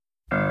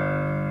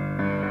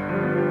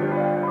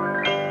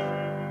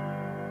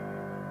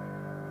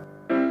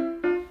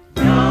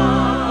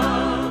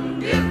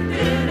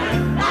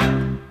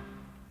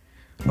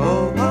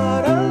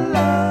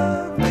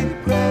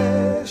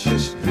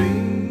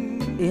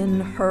In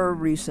her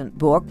recent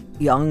book,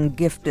 Young,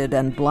 Gifted,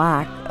 and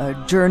Black, A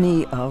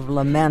Journey of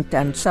Lament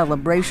and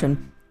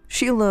Celebration,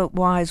 Sheila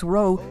Wise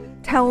Rowe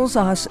tells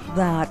us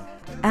that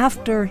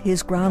after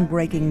his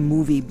groundbreaking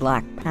movie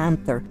Black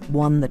Panther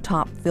won the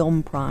top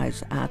film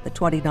prize at the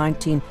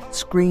 2019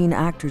 Screen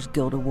Actors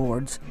Guild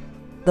Awards,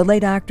 the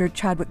late actor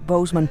Chadwick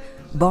Boseman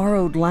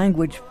borrowed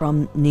language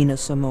from Nina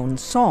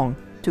Simone's song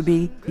to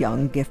be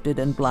Young, Gifted,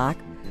 and Black,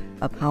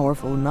 a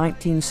powerful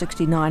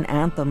 1969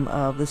 anthem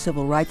of the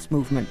civil rights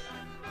movement.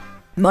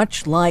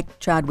 Much like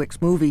Chadwick's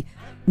movie,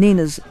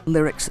 Nina's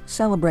lyrics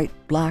celebrate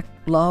Black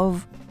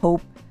love,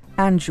 hope,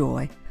 and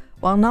joy,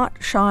 while not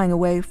shying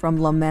away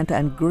from lament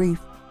and grief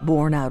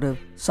born out of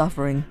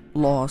suffering,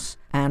 loss,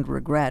 and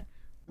regret.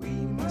 We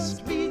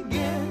must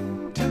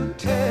begin to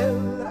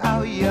tell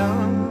our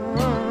young.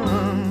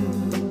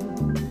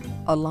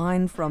 A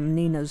line from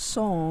Nina's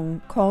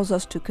song calls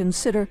us to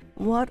consider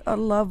what a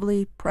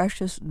lovely,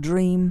 precious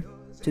dream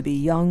to be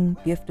young,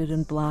 gifted,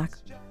 and black.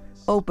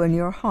 Open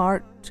your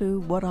heart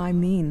to what I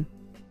mean.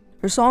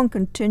 Her song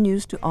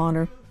continues to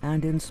honor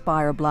and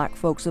inspire black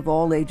folks of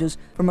all ages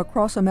from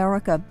across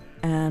America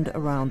and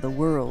around the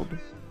world.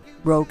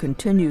 Rowe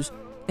continues,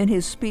 in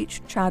his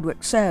speech,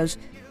 Chadwick says,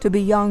 to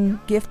be young,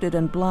 gifted,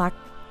 and black,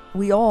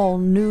 we all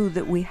knew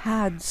that we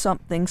had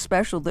something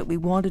special that we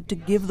wanted to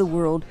give the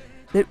world,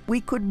 that we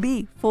could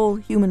be full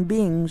human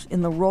beings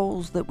in the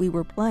roles that we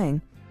were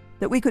playing,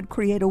 that we could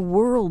create a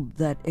world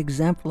that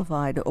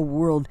exemplified a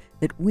world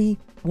that we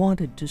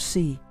wanted to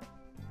see.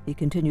 He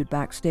continued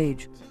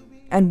backstage,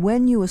 and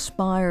when you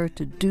aspire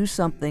to do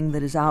something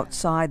that is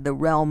outside the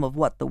realm of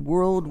what the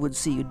world would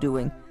see you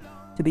doing,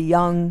 to be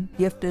young,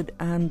 gifted,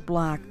 and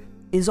black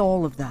is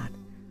all of that.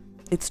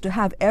 It's to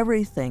have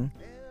everything,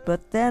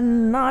 but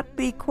then not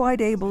be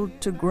quite able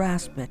to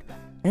grasp it,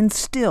 and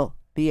still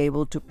be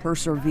able to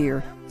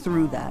persevere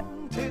through that.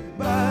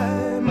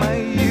 By my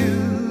youth.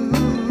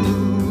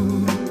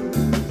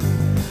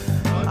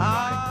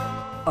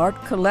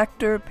 Art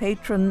collector,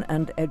 patron,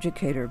 and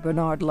educator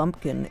Bernard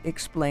Lumpkin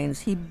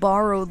explains he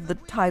borrowed the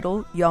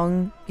title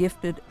Young,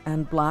 Gifted,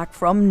 and Black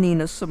from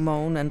Nina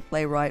Simone and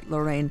playwright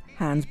Lorraine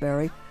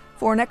Hansberry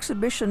for an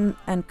exhibition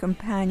and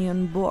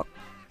companion book,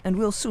 and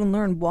we'll soon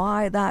learn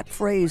why that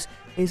phrase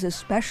is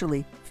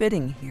especially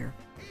fitting here.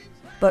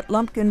 But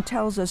Lumpkin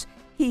tells us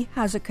he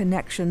has a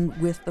connection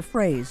with the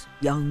phrase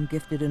Young,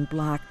 Gifted, and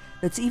Black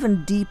that's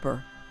even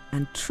deeper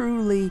and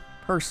truly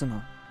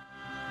personal.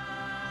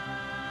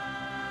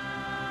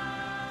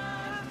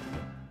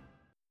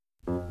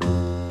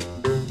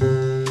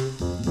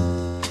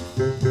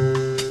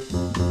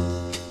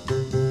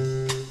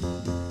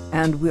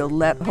 And we'll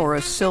let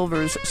Horace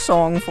Silver's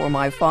Song for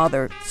My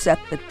Father set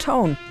the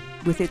tone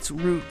with its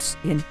roots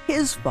in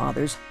his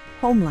father's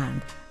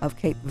homeland of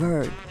Cape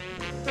Verde.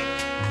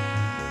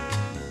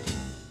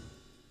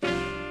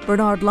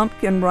 Bernard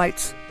Lumpkin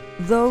writes,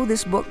 though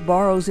this book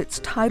borrows its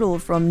title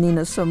from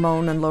Nina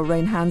Simone and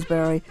Lorraine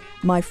Hansberry,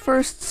 my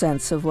first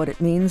sense of what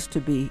it means to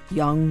be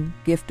young,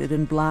 gifted,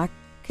 and black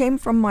came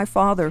from my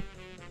father,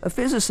 a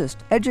physicist,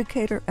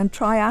 educator, and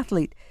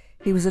triathlete.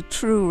 He was a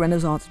true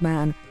Renaissance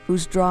man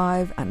whose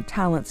drive and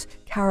talents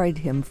carried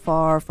him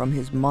far from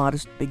his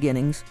modest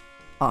beginnings.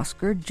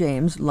 Oscar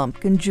James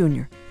Lumpkin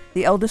Jr.,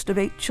 the eldest of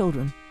 8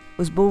 children,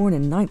 was born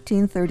in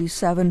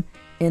 1937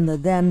 in the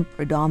then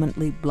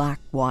predominantly black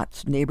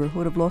Watts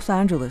neighborhood of Los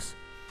Angeles.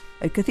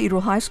 At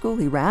Cathedral High School,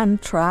 he ran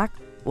track,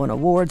 won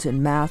awards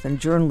in math and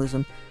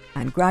journalism,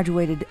 and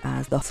graduated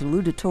as the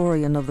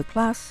salutatorian of the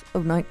class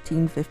of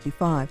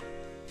 1955.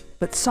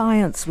 But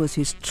science was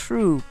his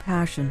true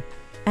passion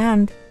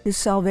and his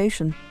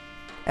salvation.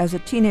 As a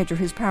teenager,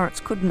 his parents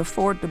couldn't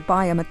afford to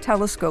buy him a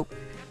telescope,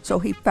 so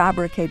he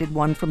fabricated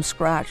one from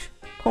scratch,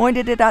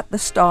 pointed it at the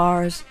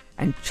stars,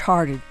 and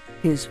charted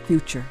his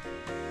future.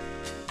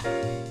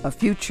 A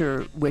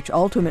future which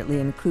ultimately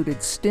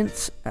included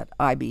stints at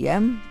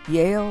IBM,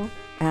 Yale,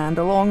 and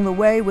along the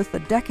way with the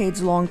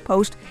decades-long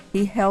post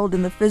he held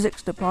in the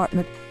physics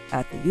department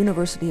at the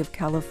University of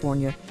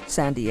California,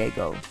 San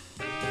Diego.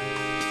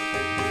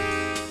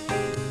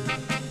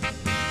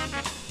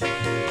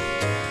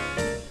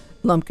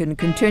 Lumpkin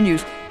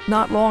continues,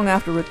 not long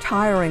after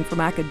retiring from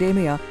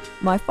academia,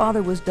 my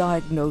father was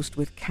diagnosed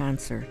with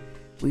cancer.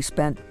 We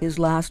spent his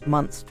last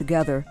months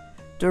together.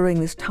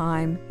 During this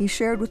time, he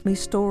shared with me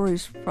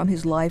stories from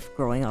his life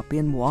growing up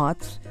in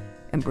Watts,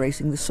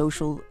 embracing the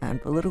social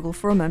and political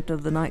ferment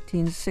of the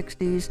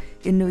 1960s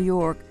in New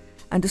York,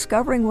 and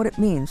discovering what it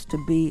means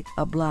to be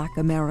a black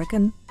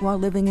American while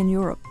living in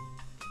Europe.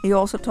 He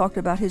also talked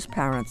about his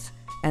parents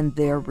and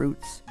their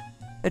roots.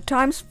 At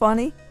times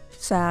funny,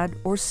 sad,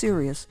 or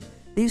serious,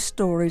 these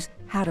stories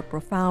had a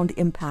profound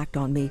impact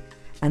on me,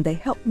 and they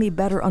helped me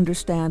better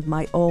understand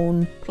my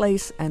own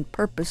place and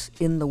purpose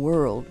in the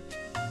world.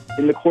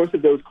 In the course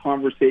of those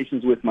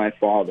conversations with my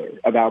father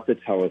about the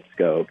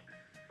telescope,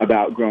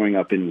 about growing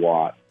up in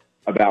Watts,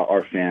 about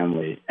our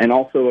family, and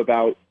also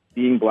about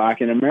being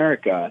black in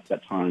America at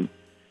that time,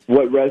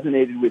 what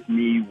resonated with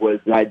me was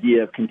the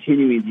idea of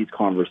continuing these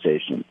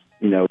conversations.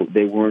 You know,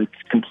 they weren't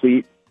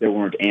complete There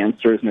weren't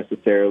answers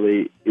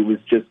necessarily. It was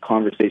just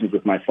conversations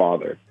with my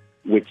father,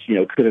 which,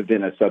 could have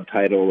been a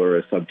subtitle or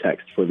a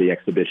subtext for the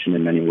exhibition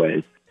in many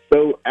ways.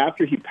 So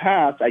after he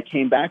passed, I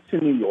came back to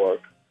New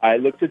York. I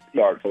looked at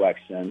the art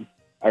collection.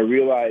 I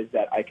realized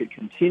that I could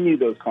continue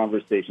those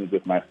conversations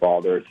with my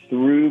father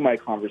through my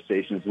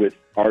conversations with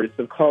artists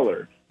of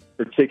color,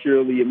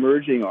 particularly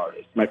emerging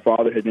artists. My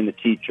father had been a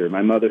teacher.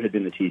 My mother had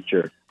been a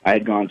teacher. I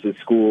had gone to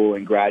school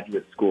and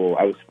graduate school.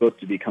 I was supposed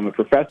to become a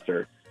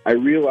professor. I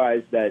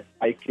realized that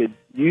I could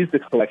use the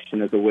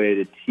collection as a way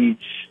to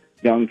teach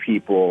young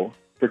people,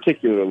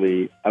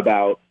 particularly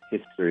about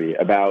history,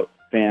 about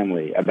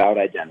family, about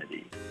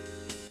identity.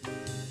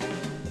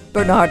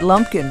 Bernard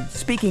Lumpkin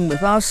speaking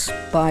with us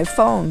by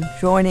phone,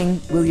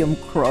 joining William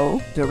Crow,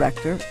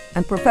 director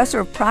and professor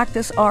of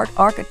practice art,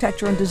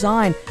 architecture, and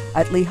design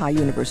at Lehigh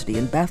University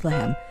in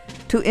Bethlehem,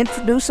 to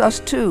introduce us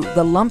to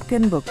the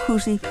Lumpkin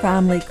Boccuzzi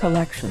Family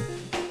Collection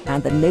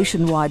and the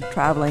nationwide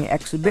traveling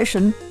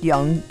exhibition,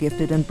 Young,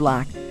 Gifted, and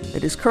Black,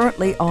 that is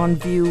currently on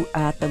view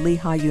at the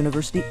Lehigh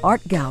University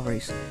Art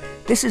Galleries.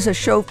 This is a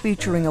show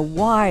featuring a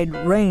wide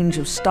range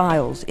of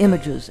styles,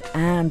 images,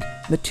 and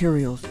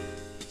materials.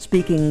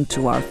 Speaking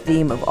to our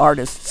theme of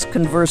artists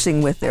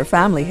conversing with their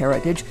family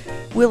heritage,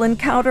 we'll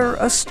encounter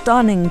a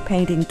stunning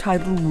painting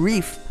titled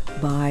Reef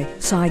by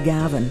Cy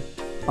Gavin.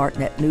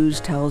 ArtNet News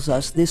tells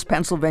us this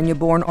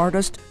Pennsylvania-born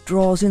artist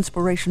draws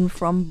inspiration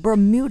from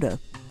Bermuda,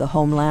 the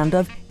homeland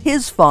of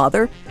his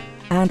father,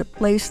 and a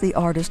place the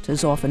artist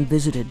has often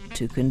visited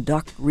to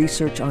conduct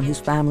research on his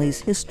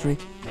family's history.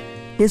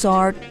 His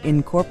art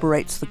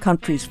incorporates the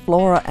country's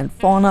flora and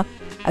fauna,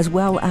 as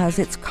well as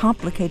its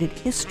complicated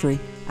history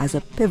as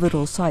a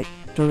pivotal site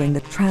during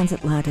the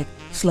transatlantic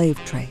slave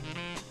trade.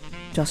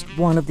 Just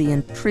one of the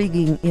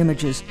intriguing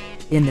images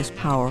in this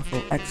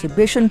powerful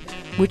exhibition,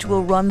 which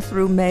will run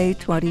through May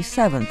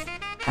 27th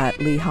at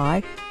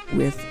Lehigh,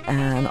 with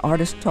an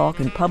artist talk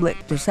and public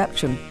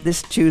reception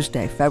this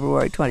Tuesday,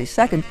 February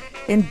 22nd,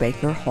 in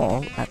Baker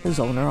Hall at the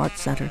Zollner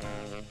Arts Center.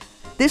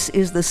 This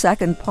is the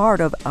second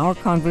part of our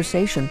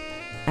conversation,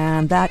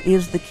 and that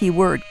is the key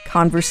word,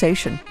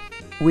 conversation.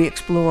 We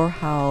explore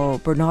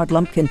how Bernard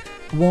Lumpkin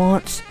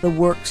wants the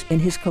works in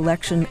his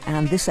collection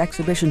and this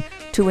exhibition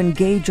to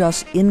engage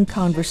us in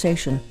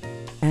conversation,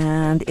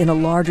 and in a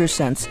larger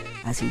sense,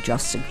 as he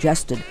just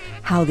suggested,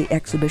 how the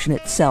exhibition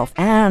itself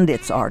and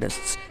its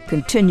artists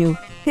continue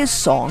his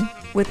song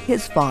with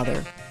his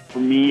father. For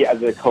me,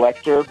 as a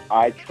collector,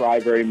 I try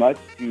very much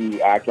to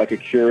act like a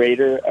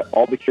curator.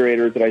 All the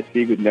curators that I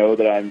speak with know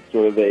that I'm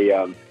sort of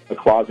a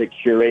closet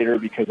curator,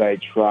 because I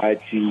try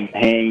to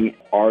hang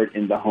art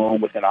in the home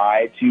with an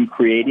eye to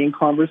creating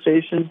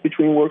conversations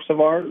between works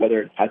of art,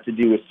 whether it has to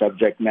do with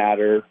subject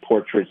matter,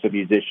 portraits of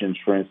musicians,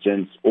 for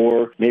instance,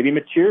 or maybe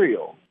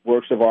material,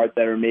 works of art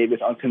that are made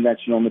with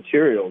unconventional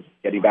materials.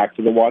 Getting back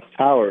to the Watts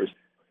Towers,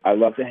 I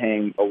love to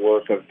hang a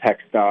work of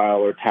textile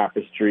or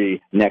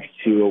tapestry next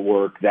to a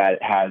work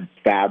that has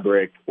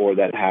fabric or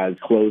that has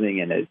clothing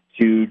in it,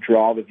 to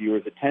draw the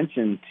viewer's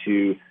attention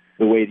to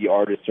the way the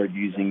artists are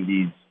using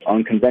these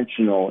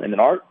unconventional, in an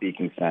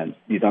art-speaking sense,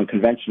 these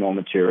unconventional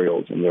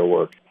materials in their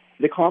work.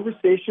 The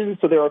conversations,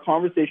 so there are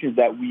conversations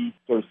that we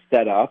sort of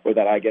set up, or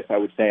that I guess I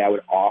would say I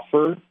would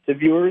offer to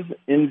viewers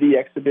in the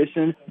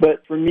exhibition.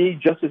 But for me,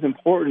 just as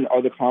important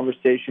are the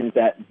conversations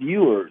that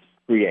viewers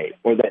create,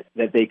 or that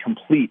they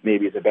complete,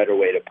 maybe is a better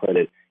way to put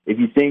it. If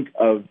you think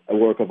of a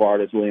work of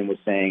art, as William was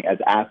saying, as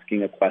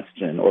asking a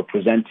question or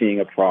presenting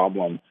a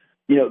problem,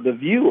 the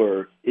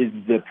viewer is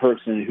the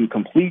person who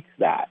completes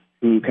that,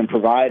 who can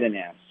provide an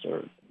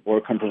answer or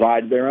can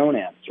provide their own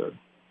answer.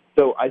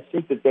 So I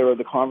think that there are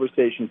the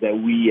conversations that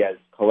we as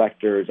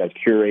collectors, as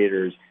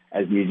curators,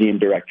 as museum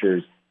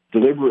directors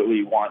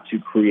deliberately want to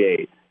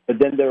create. But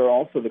then there are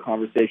also the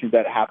conversations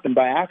that happen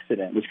by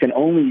accident, which can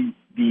only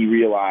be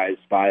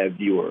realized by a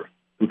viewer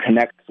who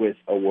connects with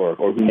a work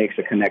or who makes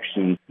a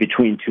connection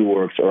between two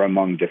works or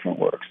among different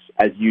works,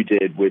 as you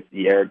did with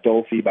the Eric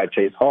Dolphy by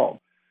Chase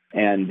Hall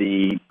and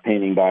the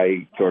painting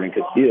by Jordan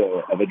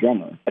Castillo of a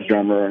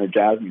drummer and a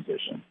jazz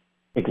musician.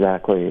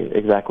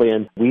 Exactly.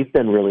 And we've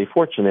been really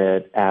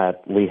fortunate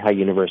at Lehigh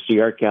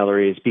University Art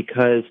Galleries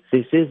because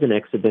this is an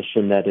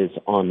exhibition that is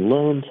on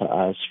loan to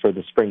us for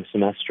the spring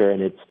semester,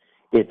 and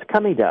it's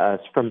coming to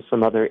us from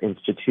some other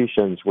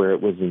institutions where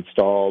it was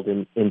installed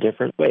in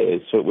different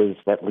ways. So it was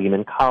at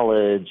Lehman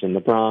College in the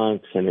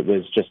Bronx, and it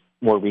was just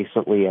more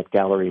recently at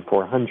Gallery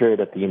 400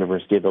 at the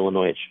University of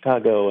Illinois at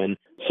Chicago. And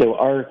so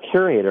our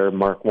curator,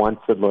 Mark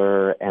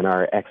Wansidler, and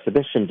our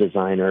exhibition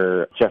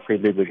designer, Jeffrey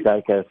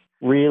Ludwig-Dykes,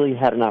 really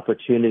had an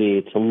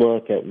opportunity to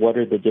look at what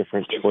are the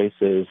different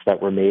choices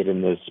that were made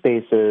in those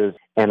spaces,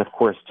 and of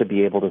course to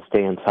be able to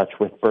stay in touch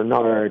with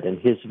Bernard and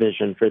his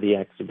vision for the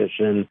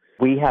exhibition.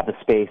 We have a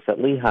space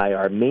at Lehigh,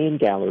 our main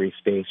gallery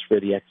space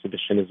where the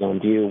exhibition is on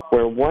view,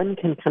 where one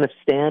can kind of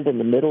stand in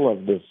the middle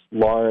of this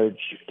large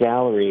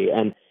gallery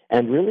and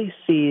really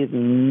see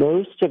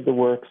most of the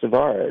works of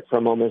art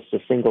from almost a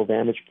single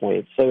vantage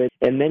point. So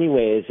in many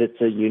ways,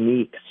 it's a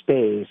unique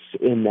space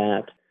in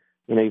that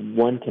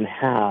one can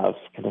have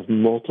kind of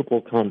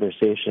multiple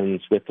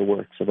conversations with the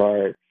works of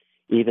art,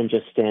 even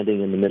just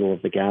standing in the middle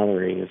of the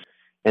galleries.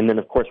 And then,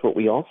 of course, what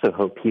we also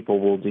hope people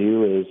will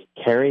do is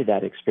carry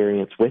that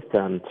experience with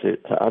them to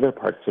other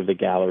parts of the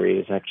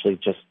galleries, actually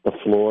just the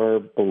floor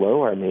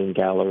below our main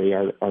gallery,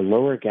 our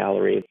lower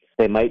gallery.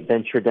 They might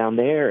venture down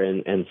there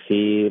and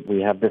see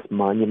we have this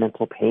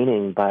monumental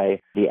painting by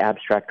the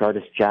abstract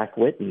artist Jack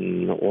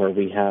Whitten, or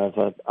we have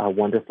a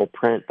wonderful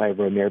print by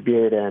Romare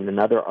Bearden and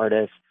another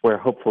artist, where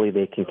hopefully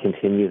they can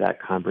continue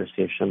that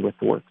conversation with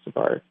the works of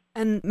art.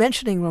 And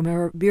mentioning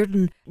Romare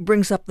Bearden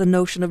brings up the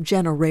notion of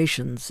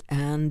generations.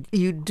 And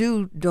you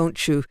do,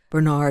 don't you,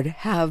 Bernard,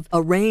 have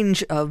a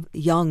range of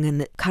young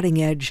and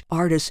cutting-edge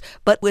artists.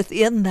 But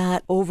within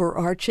that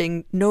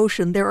overarching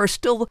notion, there are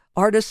still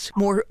artists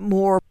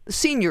more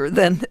senior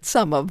than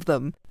some of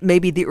them.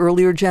 Maybe the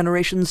earlier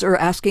generations are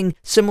asking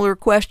similar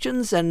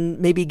questions and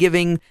maybe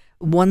giving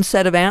one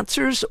set of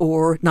answers,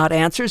 or not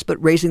answers,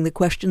 but raising the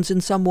questions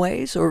in some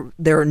ways, or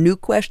there are new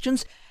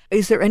questions.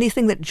 Is there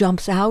anything that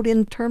jumps out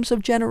in terms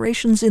of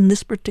generations in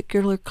this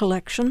particular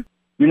collection?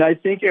 I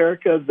think,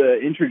 Erica, the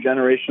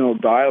intergenerational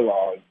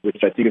dialogue, which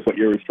I think is what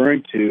you're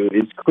referring to,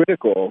 is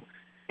critical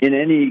in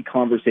any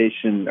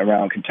conversation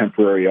around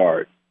contemporary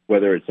art,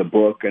 whether it's a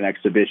book, an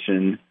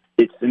exhibition.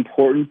 It's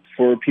important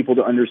for people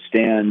to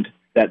understand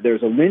that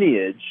there's a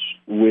lineage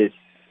with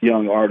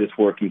young artists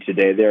working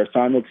today. They're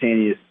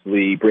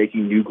simultaneously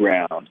breaking new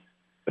ground.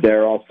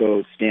 They're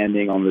also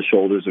standing on the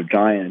shoulders of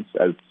giants,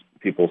 as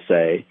people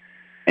say.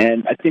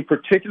 And I think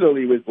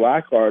particularly with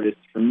Black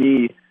artists, for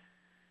me,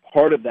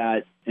 part of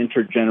that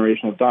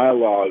intergenerational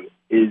dialogue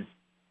is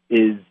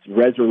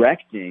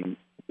resurrecting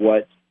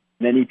what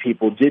many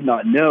people did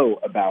not know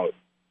about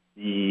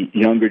the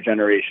younger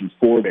generation's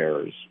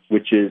forebears,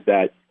 which is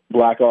that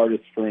Black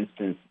artists, for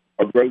instance,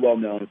 are very well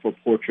known for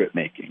portrait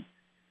making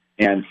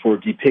and for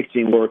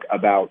depicting work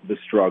about the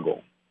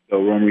struggle. So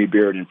Romare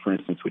Bearden, for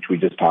instance, which we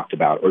just talked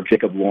about, or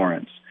Jacob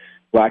Lawrence.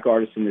 Black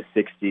artists in the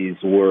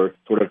 60s were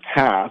sort of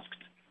tasked,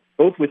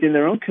 both within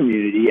their own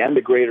community and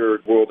the greater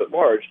world at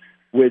large,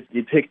 with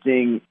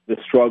depicting the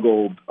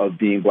struggle of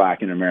being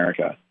Black in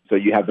America. So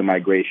you have the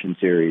Migration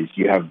series.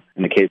 You have,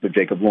 in the case of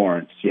Jacob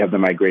Lawrence, you have the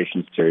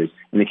Migration series.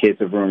 In the case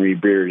of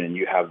Romare Bearden,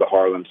 you have the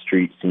Harlem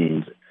street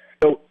scenes.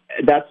 So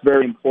that's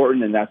very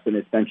important, and that's an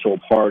essential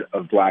part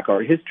of Black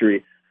art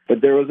history.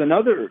 But there was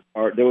another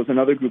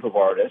group of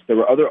artists. There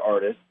were other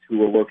artists who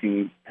were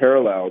working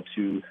parallel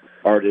to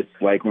artists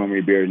like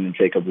Romare Bearden and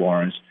Jacob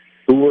Lawrence,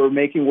 who were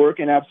making work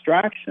in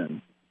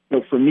abstraction.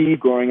 So for me,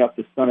 growing up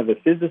the son of a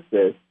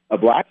physicist, a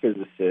Black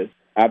physicist,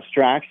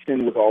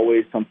 abstraction was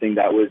always something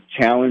that was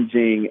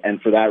challenging,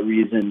 and for that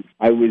reason,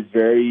 I was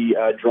very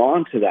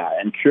drawn to that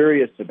and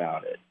curious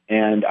about it.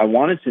 And I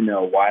wanted to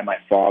know why my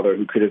father,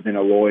 who could have been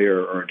a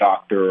lawyer or a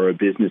doctor or a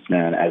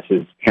businessman, as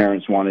his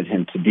parents wanted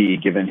him to be,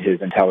 given his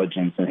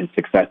intelligence and his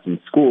success in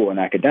school and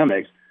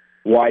academics,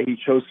 why he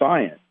chose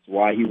science,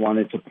 why he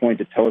wanted to point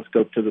a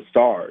telescope to the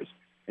stars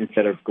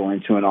instead of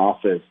going to an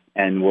office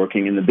and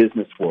working in the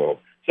business world.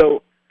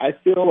 So I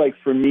feel like,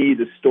 for me,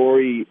 the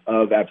story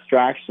of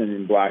abstraction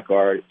in Black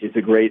art is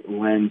a great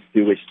lens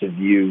through which to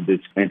view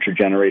this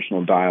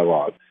intergenerational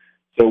dialogue.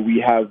 So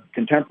we have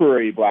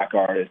contemporary Black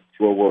artists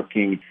who are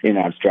working in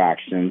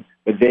abstraction,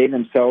 but they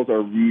themselves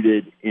are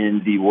rooted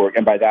in the work.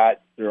 And by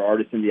that, there are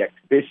artists in the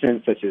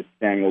exhibition, such as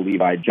Samuel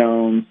Levi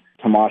Jones,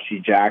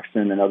 Tamashi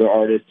Jackson, and other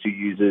artists who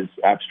uses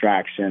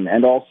abstraction,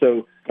 and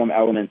also some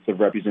elements of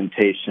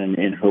representation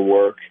in her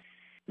work.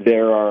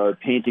 There are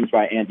paintings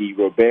by Andy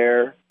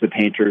Robert, the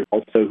painter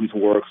also whose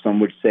work some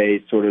would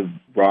say sort of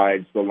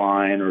rides the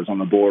line or is on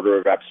the border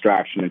of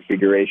abstraction and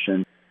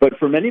figuration. But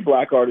for many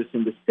Black artists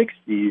in the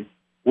 60s,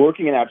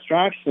 working in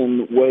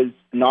abstraction was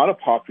not a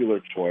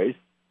popular choice,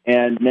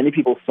 and many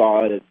people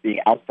saw it as being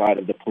outside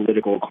of the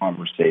political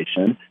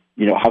conversation.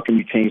 How can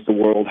you change the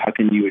world? How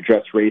can you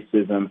address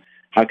racism?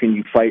 How can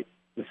you fight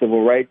the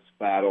civil rights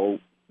battle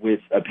with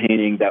a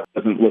painting that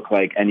doesn't look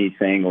like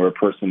anything or a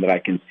person that I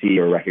can see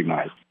or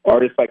recognize?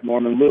 Artists like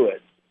Norman Lewis,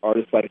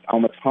 artists like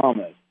Alma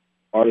Thomas,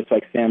 artists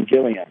like Sam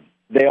Gilliam,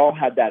 they all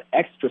had that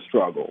extra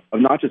struggle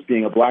of not just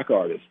being a Black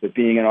artist, but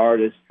being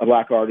a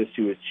Black artist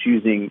who was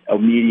choosing a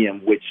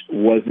medium which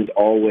wasn't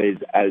always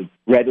as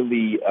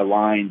readily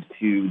aligned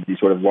to the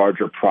sort of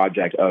larger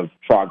project of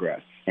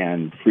progress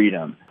and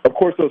freedom. Of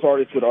course, those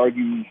artists would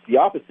argue the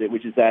opposite,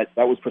 which is that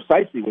was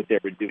precisely what they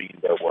were doing in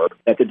their work,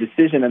 that the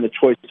decision and the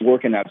choice to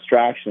work in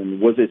abstraction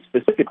was a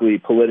specifically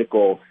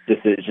political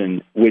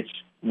decision which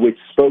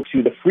spoke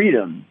to the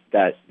freedom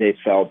that they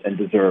felt and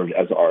deserved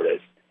as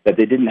artists, that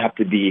they didn't have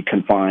to be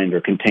confined or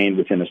contained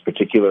within this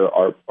particular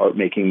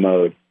art-making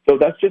mode. So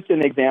that's just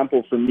an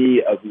example for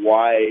me of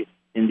why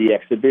in the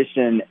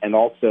exhibition and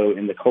also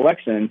in the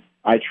collection,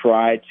 I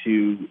try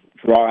to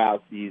draw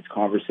out these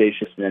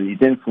conversations and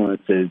these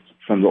influences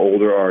from the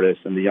older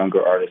artists and the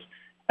younger artists.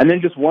 And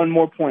then just one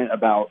more point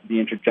about the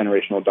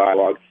intergenerational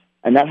dialogue,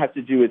 and that has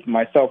to do with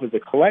myself as a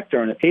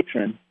collector and a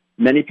patron.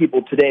 Many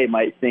people today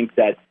might think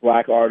that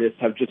Black artists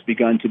have just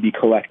begun to be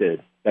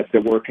collected, that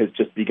their work has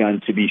just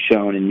begun to be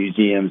shown in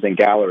museums and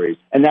galleries.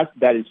 And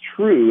that is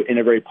true in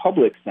a very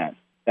public sense,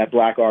 that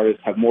Black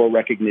artists have more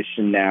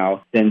recognition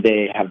now than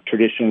they have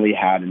traditionally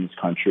had in this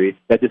country.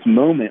 That this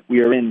moment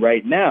we are in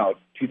right now,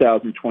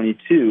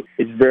 2022,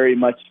 is very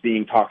much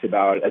being talked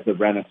about as a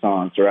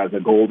renaissance or as a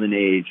golden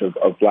age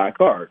of Black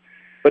art.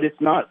 But it's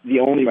not the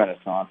only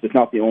renaissance. It's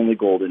not the only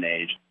golden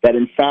age. That,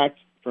 in fact,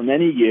 for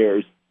many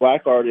years,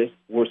 Black artists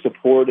were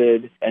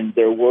supported and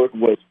their work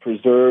was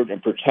preserved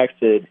and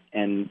protected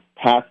and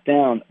passed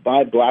down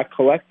by Black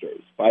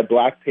collectors, by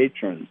Black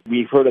patrons.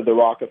 We've heard of the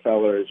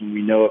Rockefellers and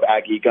we know of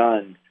Aggie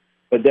Gund,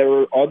 but there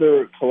were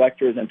other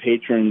collectors and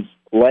patrons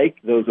like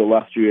those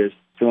illustrious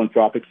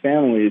philanthropic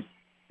families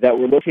that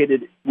were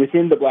located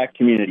within the Black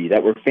community,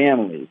 that were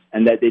families,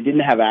 and that they didn't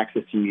have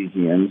access to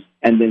museums.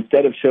 And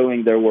instead of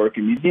showing their work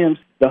in museums,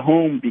 the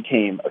home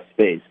became a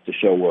space to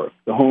show work.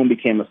 The home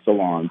became a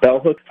salon. Bell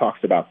Hooks talks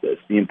about this,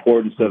 the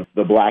importance of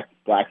the Black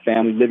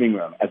family living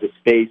room as a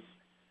space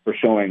for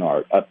showing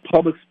art, a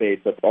public space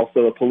that's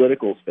also a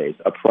political space,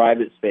 a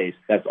private space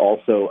that's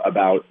also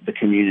about the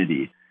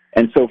community.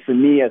 And so for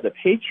me as a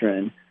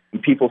patron,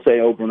 when people say,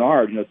 oh,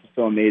 Bernard, it's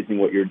so amazing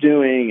what you're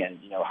doing, and,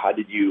 how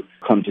did you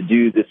come to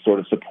do this sort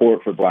of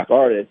support for Black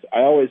artists? I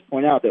always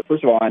point out that,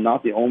 first of all, I'm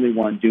not the only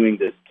one doing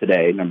this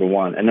today, number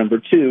one. And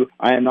number two,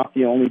 I am not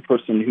the only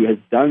person who has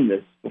done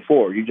this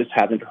before. You just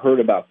haven't heard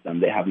about them.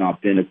 They have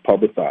not been as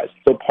publicized.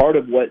 So part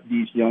of what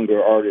these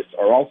younger artists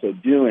are also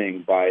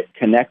doing by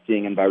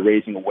connecting and by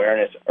raising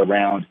awareness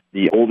around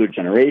the older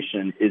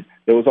generation is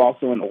there was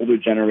also an older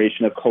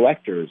generation of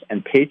collectors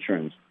and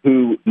patrons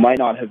who might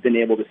not have been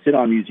able to sit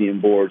on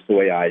museum boards the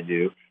way I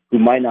do, who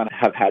might not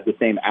have had the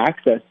same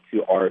access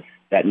to art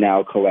that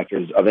now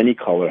collectors of any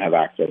color have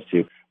access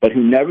to, but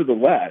who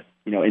nevertheless,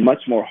 in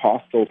much more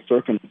hostile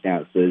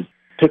circumstances,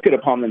 took it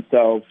upon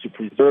themselves to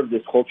preserve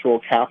this cultural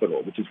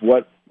capital, which is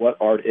what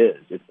art is.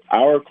 It's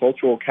our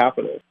cultural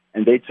capital.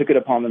 And they took it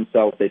upon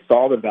themselves. They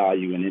saw the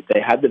value in it. They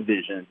had the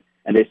vision,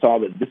 and they saw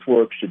that this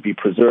work should be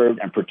preserved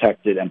and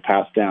protected and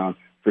passed down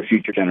for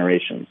future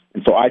generations.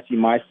 And so I see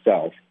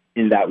myself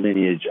in that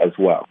lineage as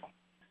well.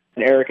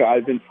 And Erica,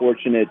 I've been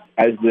fortunate,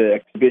 as the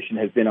exhibition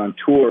has been on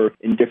tour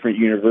in different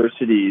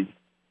universities,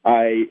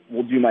 I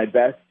will do my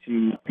best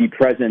to be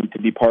present,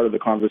 to be part of the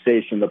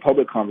conversation, the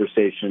public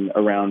conversation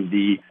around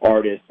the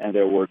artists and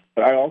their work.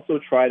 But I also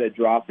try to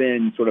drop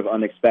in sort of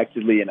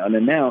unexpectedly and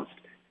unannounced,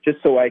 just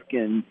so I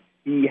can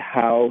see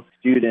how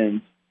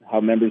students,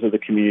 how members of the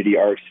community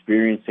are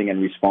experiencing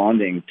and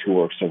responding to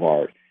works of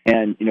art.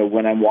 And,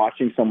 when I'm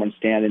watching someone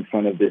stand in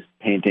front of this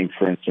painting,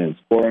 for instance,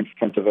 or in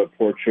front of a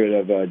portrait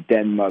of a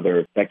den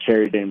mother that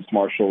Kerry James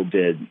Marshall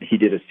did, he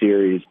did a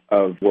series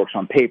of works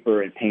on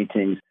paper and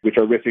paintings which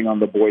are riffing on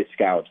the Boy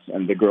Scouts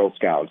and the Girl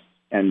Scouts.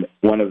 And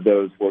one of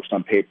those works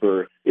on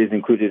paper is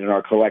included in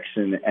our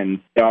collection. And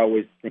I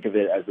always think of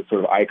it as a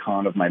sort of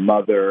icon of my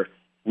mother.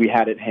 We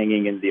had it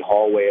hanging in the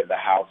hallway of the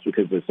house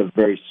because it's a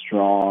very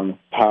strong,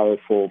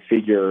 powerful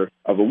figure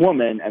of a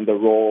woman, and the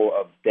role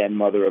of den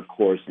mother, of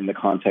course, in the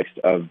context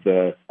of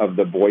the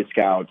Boy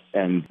Scouts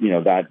and,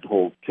 that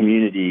whole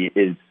community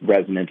is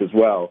resonant as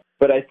well.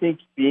 But I think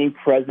being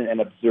present and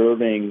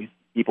observing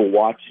people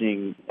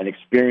watching and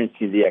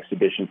experiencing the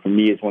exhibition, for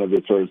me, is one of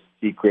the sort of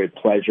secret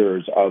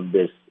pleasures of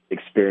this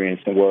experience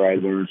and where I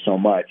learned so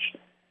much.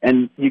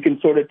 And you can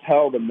sort of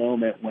tell the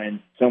moment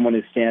when someone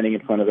is standing in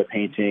front of a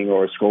painting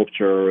or a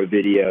sculpture or a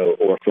video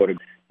or a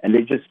photograph, and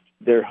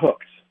they're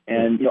hooked.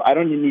 And, I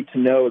don't even need to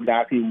know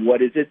exactly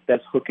what is it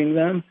that's hooking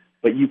them,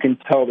 but you can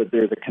tell that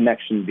there's a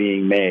connection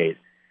being made.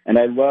 And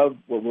I love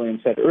what William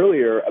said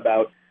earlier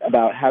about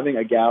having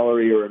a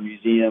gallery or a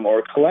museum or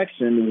a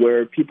collection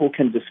where people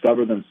can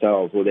discover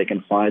themselves, where they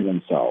can find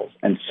themselves.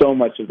 And so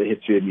much of the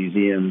history of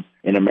museums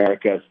in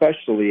America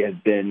especially have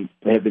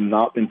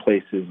not been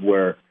places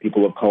where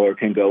people of color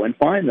can go and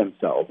find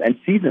themselves and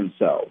see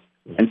themselves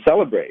and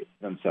celebrate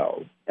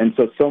themselves. And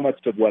so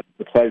much of what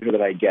the pleasure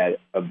that I get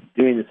of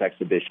doing this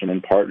exhibition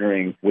and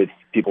partnering with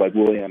people like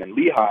William and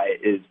Lehigh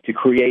is to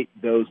create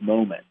those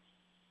moments,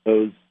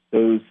 those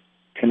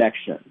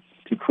connections,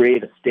 to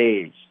create a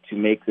stage, to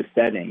make the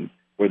setting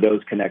where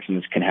those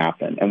connections can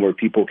happen and where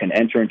people can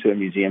enter into a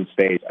museum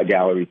space, a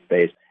gallery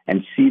space,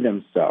 and see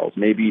themselves.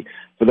 Maybe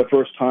for the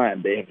first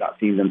time they have not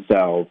seen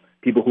themselves,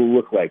 people who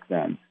look like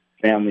them,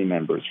 family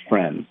members,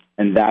 friends.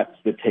 And that's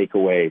the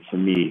takeaway for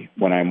me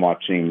when I'm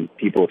watching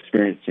people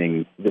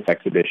experiencing this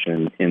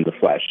exhibition in the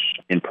flesh,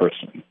 in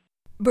person.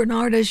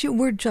 Bernard, as you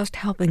were just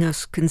helping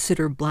us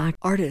consider Black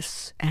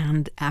artists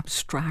and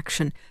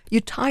abstraction, you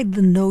tied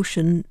the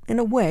notion, in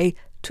a way,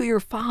 to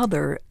your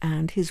father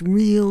and his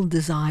real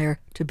desire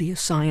to be a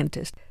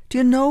scientist. Do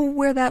you know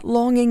where that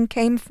longing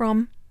came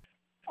from?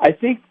 I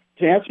think,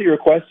 to answer your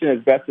question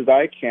as best as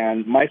I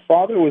can, my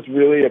father was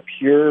really a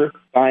pure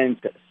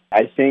scientist.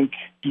 I think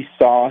he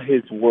saw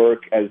his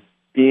work as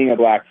being a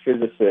Black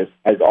physicist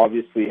as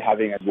obviously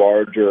having a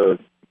larger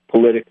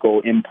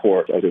political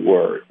import, as it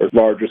were, or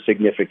larger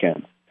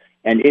significance.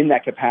 And in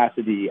that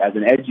capacity, as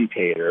an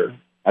educator,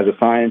 as a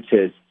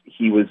scientist,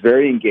 he was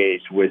very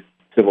engaged with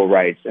civil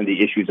rights and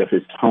the issues of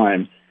his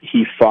time.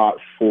 He fought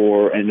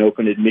for an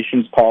open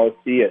admissions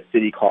policy at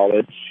City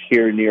College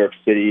here in New York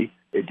City.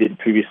 It did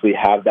previously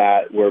have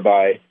that,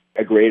 whereby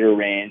a greater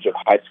range of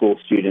high school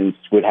students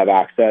would have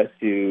access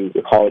to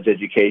the college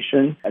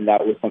education, and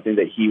that was something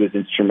that he was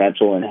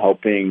instrumental in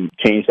helping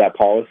change that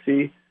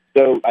policy.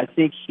 So I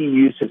think he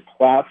used his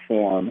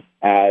platform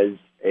as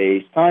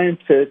a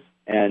scientist,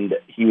 and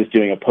he was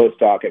doing a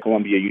postdoc at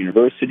Columbia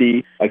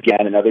University,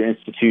 again, another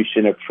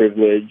institution of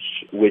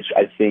privilege, which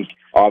I think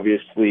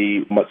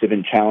obviously must have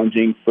been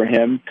challenging for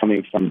him,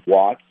 coming from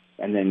Watts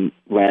and then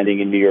landing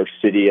in New York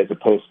City as a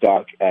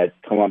postdoc at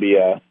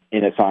Columbia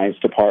in a science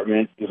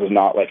department. This was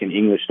not like an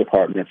English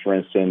department, for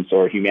instance,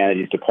 or a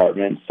humanities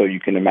department. So you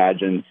can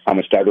imagine how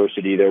much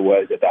diversity there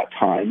was at that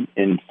time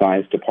in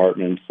science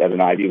departments at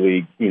an Ivy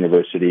League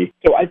university.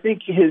 So I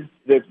think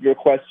your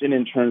question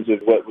in terms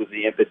of what was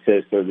the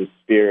impetus or the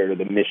spirit or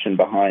the mission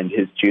behind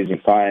his choosing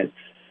science,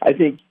 I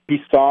think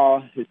he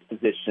saw his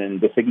position,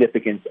 the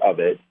significance of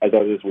it, as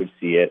others would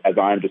see it, as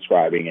I'm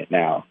describing it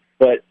now.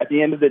 But at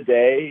the end of the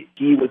day,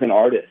 he was an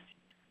artist.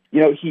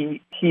 You know,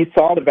 he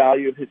saw the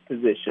value of his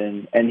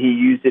position, and he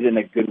used it in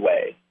a good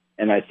way.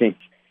 And I think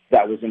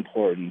that was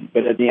important.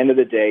 But at the end of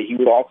the day, he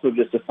was also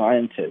just a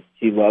scientist.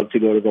 He loved to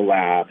go to the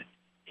lab.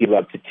 He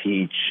loved to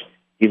teach.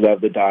 He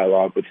loved the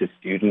dialogue with his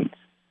students.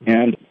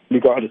 And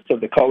regardless of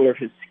the color of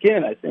his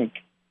skin, I think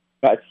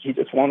he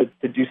just wanted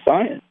to do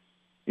science.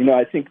 You know,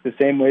 I think the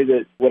same way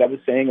that what I was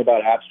saying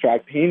about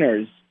abstract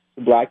painters,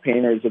 the black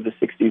painters of the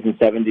 60s and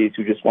 70s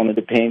who just wanted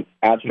to paint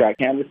abstract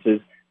canvases,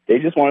 they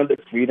just wanted the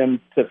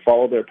freedom to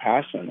follow their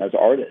passion as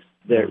artists.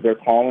 Their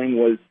calling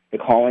was the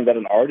calling that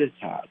an artist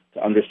has,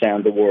 to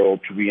understand the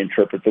world, to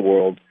reinterpret the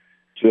world,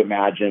 to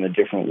imagine a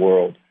different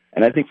world.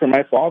 And I think for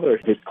my father,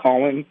 his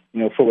calling,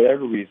 for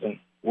whatever reason,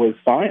 was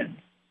science,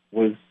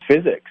 was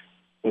physics,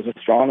 was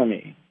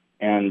astronomy.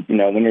 And,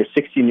 when you're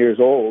 16 years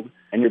old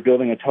and you're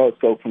building a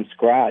telescope from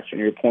scratch and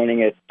you're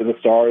pointing it to the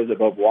stars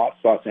above Watts,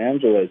 Los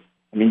Angeles,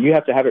 you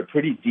have to have a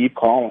pretty deep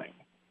calling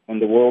when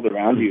the world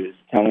around you is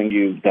telling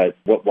you that,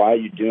 why are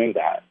you doing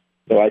that?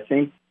 So I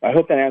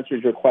hope that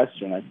answers your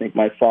question. I think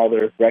my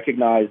father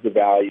recognized the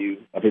value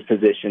of his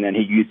position, and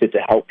he used it to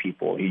help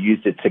people. He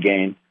used it to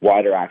gain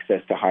wider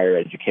access to higher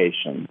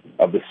education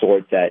of the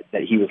sort that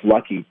he was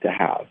lucky to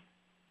have.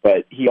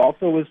 But he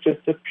also was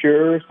just a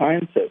pure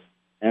scientist.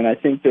 And I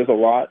think there's a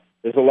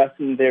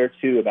lesson there,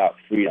 too, about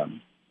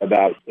freedom,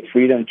 about the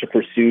freedom to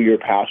pursue your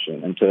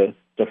passion and to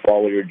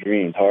follow your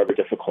dreams, however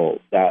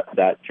difficult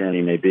that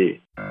journey may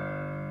be.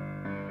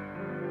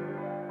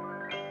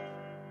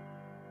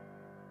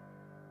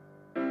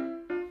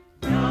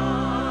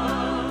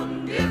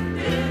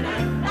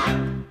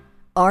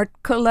 Art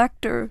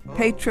collector,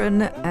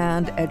 patron,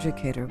 and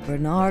educator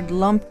Bernard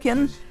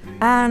Lumpkin,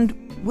 and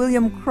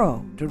William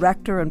Crow,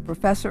 director and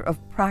professor of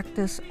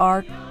practice,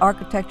 art,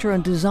 architecture,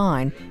 and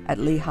design at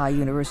Lehigh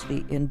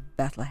University in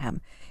Bethlehem,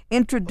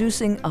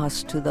 introducing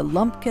us to the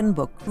Lumpkin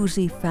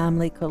Boccuzzi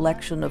family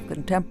collection of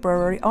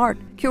contemporary art,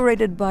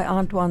 curated by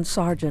Antoine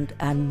Sargent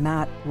and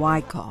Matt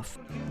Wyckoff.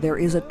 There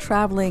is a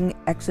traveling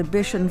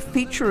exhibition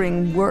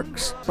featuring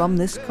works from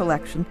this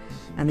collection,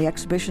 and the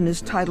exhibition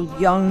is titled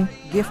Young,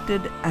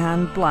 Gifted,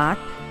 and Black,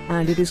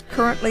 and it is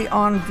currently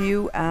on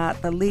view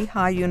at the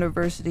Lehigh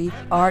University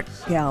Art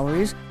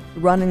Galleries,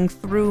 running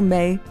through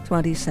May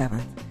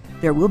 27th.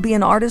 There will be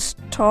an artist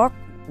talk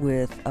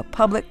with a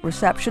public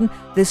reception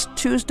this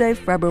Tuesday,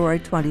 February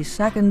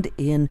 22nd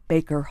in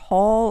Baker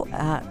Hall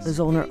at the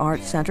Zollner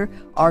Arts Center.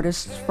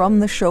 Artists from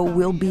the show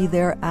will be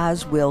there,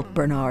 as will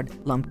Bernard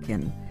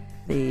Lumpkin.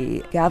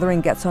 The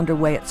gathering gets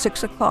underway at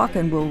 6 o'clock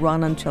and will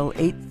run until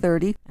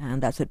 8:30,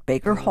 and that's at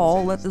Baker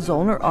Hall at the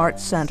Zollner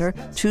Arts Center,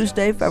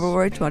 Tuesday,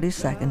 February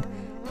 22nd,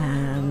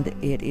 and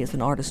it is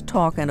an artist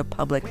talk and a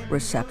public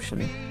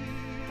reception.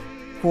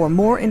 For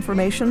more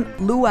information,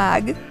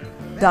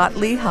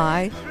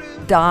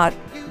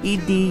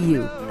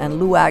 luag.lehigh.edu, and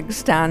LUAG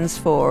stands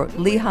for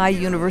Lehigh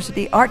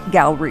University Art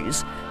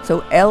Galleries,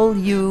 so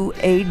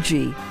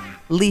LUAG,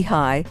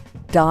 lehigh.edu.